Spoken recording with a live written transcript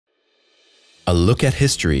A look at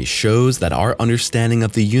history shows that our understanding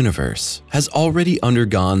of the universe has already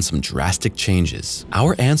undergone some drastic changes.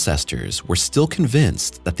 Our ancestors were still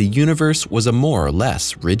convinced that the universe was a more or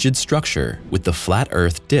less rigid structure with the flat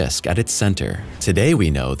Earth disk at its center. Today we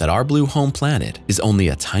know that our blue home planet is only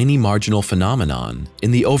a tiny marginal phenomenon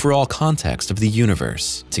in the overall context of the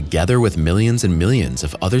universe. Together with millions and millions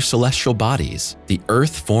of other celestial bodies, the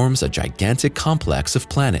Earth forms a gigantic complex of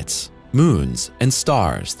planets, moons, and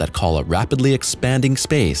stars that call a rapidly expanding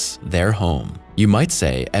space their home. You might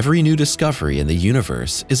say every new discovery in the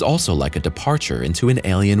universe is also like a departure into an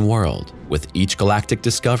alien world. With each galactic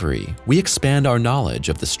discovery, we expand our knowledge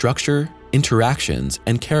of the structure, interactions,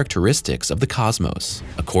 and characteristics of the cosmos.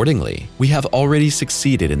 Accordingly, we have already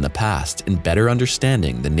succeeded in the past in better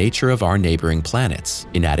understanding the nature of our neighboring planets,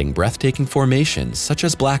 in adding breathtaking formations such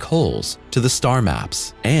as black holes to the star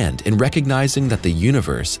maps, and in recognizing that the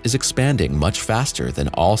universe is expanding much faster than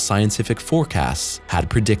all scientific forecasts had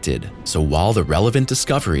predicted. So while the relevant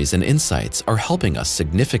discoveries and insights are helping us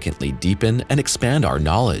significantly deepen and expand our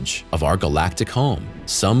knowledge of our galactic home,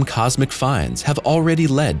 some cosmic finds have already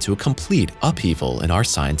led to a complete upheaval in our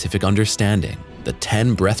scientific understanding. The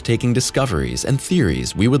 10 breathtaking discoveries and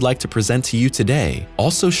theories we would like to present to you today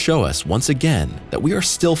also show us once again that we are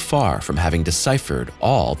still far from having deciphered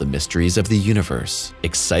all the mysteries of the universe.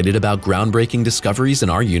 Excited about groundbreaking discoveries in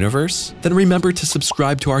our universe? Then remember to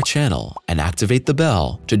subscribe to our channel and activate the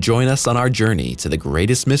bell to join us on our journey to the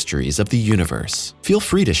greatest mysteries of the universe. Feel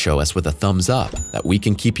free to show us with a thumbs up that we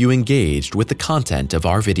can keep you engaged with the content of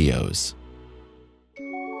our videos.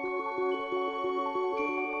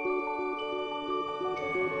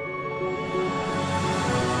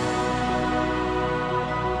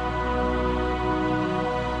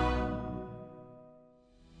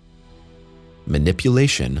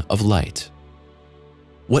 Manipulation of light.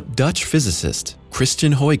 What Dutch physicist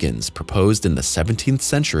Christian Huygens proposed in the 17th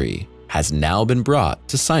century has now been brought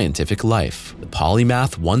to scientific life. The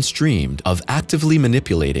polymath once dreamed of actively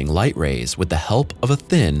manipulating light rays with the help of a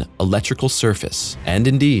thin electrical surface. And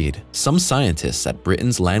indeed, some scientists at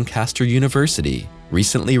Britain's Lancaster University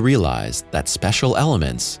recently realized that special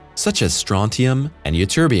elements, such as strontium and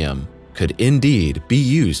ytterbium, could indeed be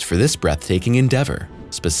used for this breathtaking endeavor.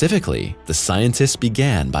 Specifically, the scientists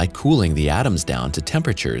began by cooling the atoms down to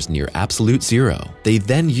temperatures near absolute zero. They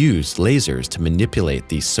then used lasers to manipulate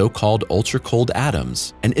these so-called ultra-cold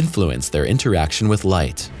atoms and influence their interaction with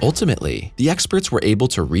light. Ultimately, the experts were able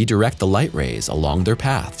to redirect the light rays along their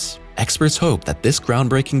paths. Experts hope that this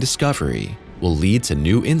groundbreaking discovery will lead to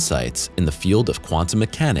new insights in the field of quantum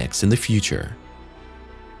mechanics in the future.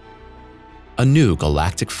 A new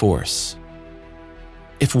galactic force.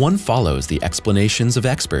 If one follows the explanations of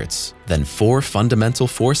experts, then 4 fundamental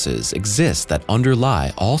forces exist that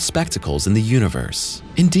underlie all spectacles in the universe.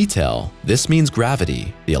 In detail, this means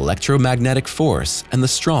gravity, the electromagnetic force, and the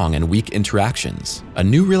strong and weak interactions. A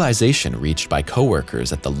new realization reached by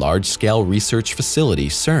co-workers at the large-scale research facility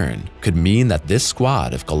CERN could mean that this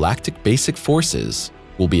squad of galactic basic forces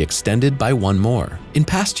will be extended by one more. In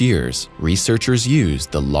past years, researchers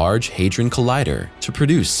used the Large Hadron Collider to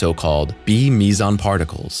produce so-called B-meson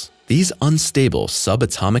particles. These unstable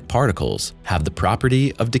subatomic particles have the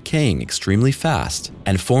property of decaying extremely fast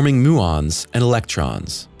and forming muons and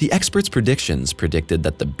electrons. The experts' predictions predicted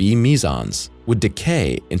that the B-mesons would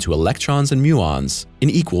decay into electrons and muons in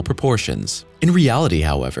equal proportions. In reality,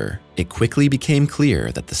 however, it quickly became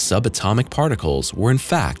clear that the subatomic particles were in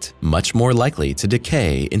fact much more likely to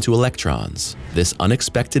decay into electrons. This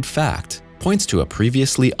unexpected fact points to a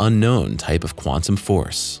previously unknown type of quantum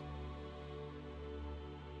force.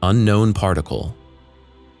 Unknown particle.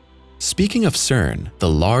 Speaking of CERN, the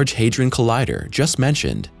Large Hadron Collider just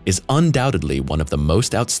mentioned is undoubtedly one of the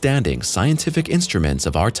most outstanding scientific instruments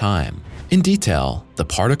of our time. In detail, the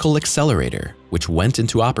particle accelerator, which went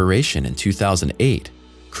into operation in 2008,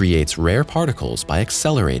 creates rare particles by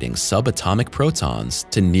accelerating subatomic protons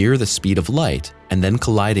to near the speed of light and then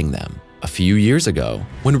colliding them. A few years ago,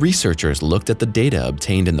 when researchers looked at the data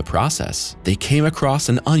obtained in the process, they came across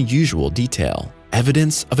an unusual detail.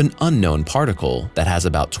 Evidence of an unknown particle that has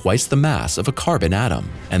about twice the mass of a carbon atom.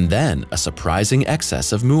 And then a surprising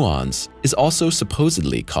excess of muons is also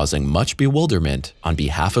supposedly causing much bewilderment on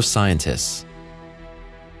behalf of scientists.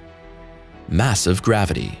 Massive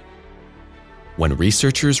gravity. When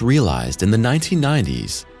researchers realized in the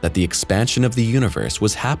 1990s that the expansion of the universe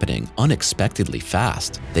was happening unexpectedly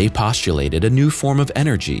fast, they postulated a new form of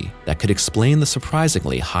energy that could explain the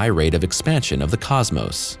surprisingly high rate of expansion of the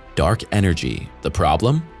cosmos. Dark energy. The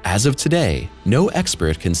problem? As of today, no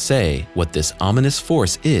expert can say what this ominous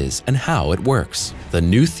force is and how it works. The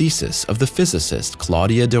new thesis of the physicist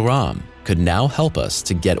Claudia de Rham could now help us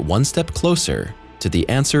to get one step closer to the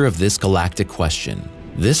answer of this galactic question.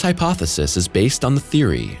 This hypothesis is based on the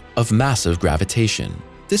theory of massive gravitation.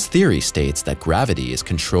 This theory states that gravity is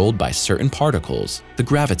controlled by certain particles, the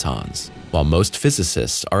gravitons. While most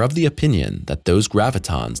physicists are of the opinion that those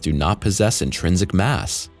gravitons do not possess intrinsic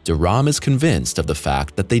mass, de Rham is convinced of the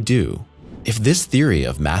fact that they do. If this theory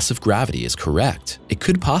of massive gravity is correct, it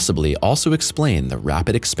could possibly also explain the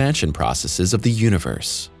rapid expansion processes of the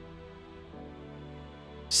universe.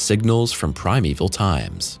 Signals from primeval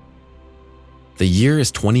times. The year is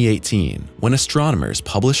 2018 when astronomers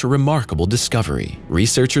publish a remarkable discovery.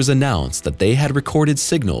 Researchers announced that they had recorded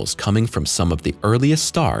signals coming from some of the earliest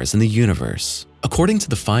stars in the universe. According to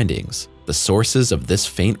the findings, the sources of this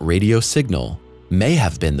faint radio signal may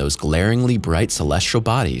have been those glaringly bright celestial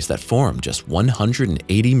bodies that formed just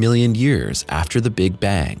 180 million years after the Big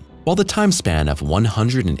Bang. While the time span of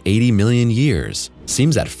 180 million years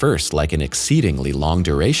seems at first like an exceedingly long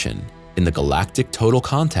duration, in the galactic total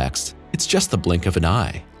context, it's just the blink of an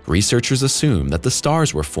eye. Researchers assume that the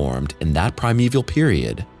stars were formed in that primeval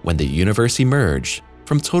period when the universe emerged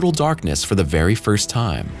from total darkness for the very first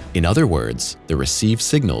time. In other words, the received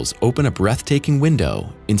signals open a breathtaking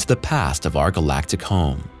window into the past of our galactic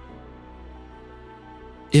home.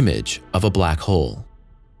 Image of a black hole.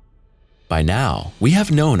 By now, we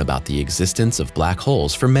have known about the existence of black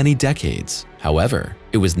holes for many decades. However,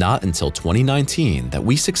 it was not until 2019 that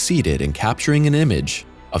we succeeded in capturing an image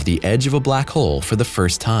of the edge of a black hole for the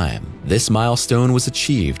first time. This milestone was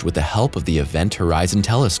achieved with the help of the Event Horizon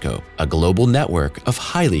Telescope, a global network of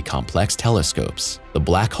highly complex telescopes. The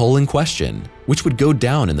black hole in question, which would go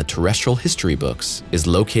down in the terrestrial history books, is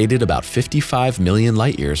located about 55 million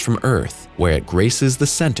light-years from Earth, where it graces the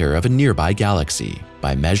center of a nearby galaxy.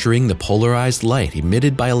 By measuring the polarized light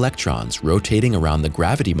emitted by electrons rotating around the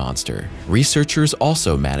gravity monster, researchers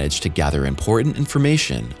also managed to gather important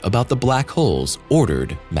information about the black hole's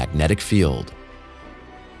ordered magnetic field.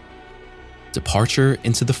 Departure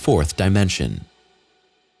into the fourth dimension.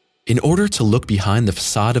 In order to look behind the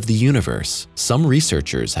facade of the universe, some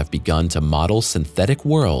researchers have begun to model synthetic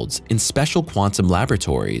worlds in special quantum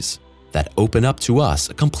laboratories that open up to us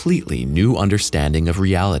a completely new understanding of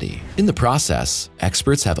reality. In the process,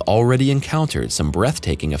 experts have already encountered some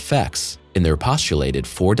breathtaking effects in their postulated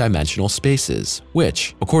four-dimensional spaces,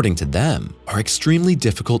 which, according to them, are extremely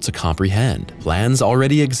difficult to comprehend. Plans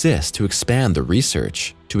already exist to expand the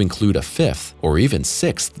research to include a fifth or even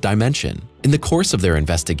sixth dimension. In the course of their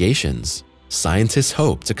investigations, scientists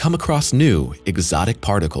hope to come across new, exotic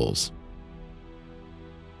particles.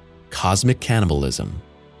 Cosmic cannibalism.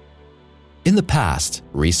 In the past,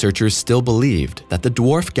 researchers still believed that the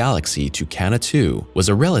dwarf galaxy Tucana II was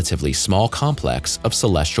a relatively small complex of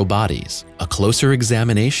celestial bodies. A closer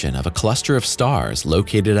examination of a cluster of stars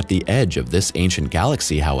located at the edge of this ancient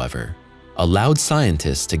galaxy, however, allowed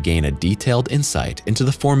scientists to gain a detailed insight into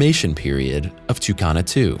the formation period of Tucana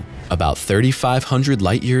II. About 3,500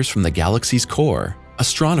 light-years from the galaxy's core,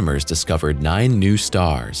 astronomers discovered 9 new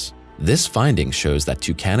stars. This finding shows that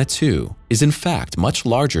Tucana II is in fact much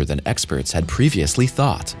larger than experts had previously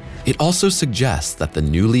thought. It also suggests that the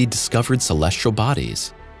newly discovered celestial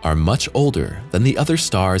bodies are much older than the other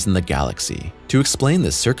stars in the galaxy. To explain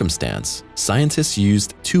this circumstance, scientists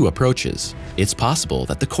used 2 approaches. It's possible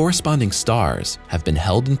that the corresponding stars have been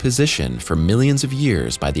held in position for millions of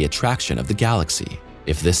years by the attraction of the galaxy.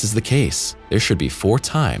 If this is the case, there should be 4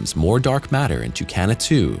 times more dark matter in Tucana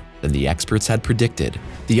II than the experts had predicted.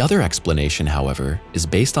 The other explanation, however, is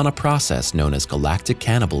based on a process known as galactic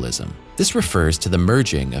cannibalism. This refers to the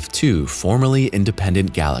merging of 2 formerly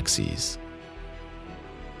independent galaxies.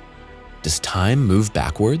 Does time move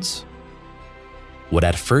backwards? What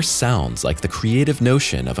at first sounds like the creative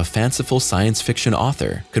notion of a fanciful science fiction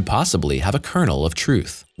author could possibly have a kernel of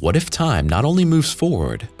truth. What if time not only moves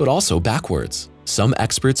forward, but also backwards? Some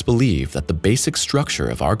experts believe that the basic structure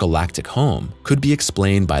of our galactic home could be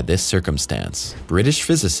explained by this circumstance. British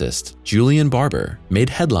physicist Julian Barber made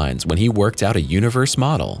headlines when he worked out a universe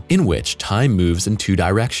model in which time moves in 2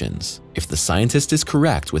 directions. If the scientist is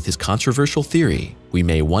correct with his controversial theory, we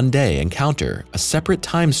may one day encounter a separate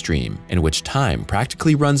time stream in which time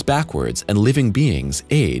practically runs backwards and living beings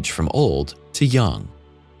age from old to young.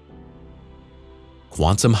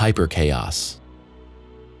 Quantum hyperchaos.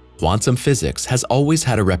 Quantum physics has always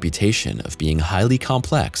had a reputation of being highly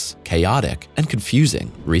complex, chaotic, and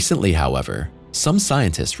confusing. Recently, however, some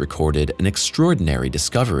scientists recorded an extraordinary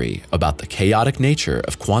discovery about the chaotic nature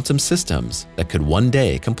of quantum systems that could one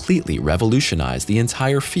day completely revolutionize the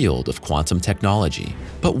entire field of quantum technology.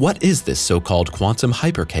 But what is this so-called quantum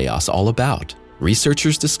hyperchaos all about?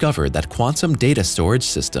 Researchers discovered that quantum data storage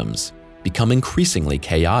systems become increasingly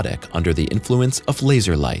chaotic under the influence of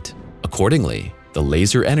laser light. Accordingly, the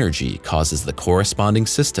laser energy causes the corresponding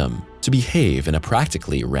system to behave in a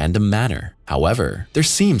practically random manner. However, there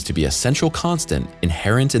seems to be a central constant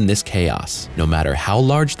inherent in this chaos. No matter how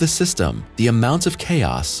large the system, the amount of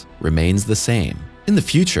chaos remains the same. In the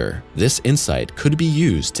future, this insight could be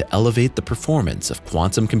used to elevate the performance of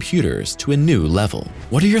quantum computers to a new level.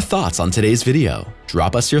 What are your thoughts on today's video?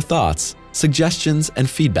 Drop us your thoughts, suggestions, and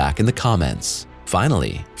feedback in the comments.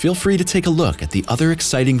 Finally, feel free to take a look at the other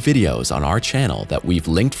exciting videos on our channel that we've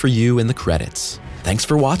linked for you in the credits. Thanks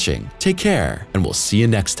for watching, take care, and we'll see you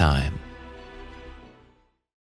next time.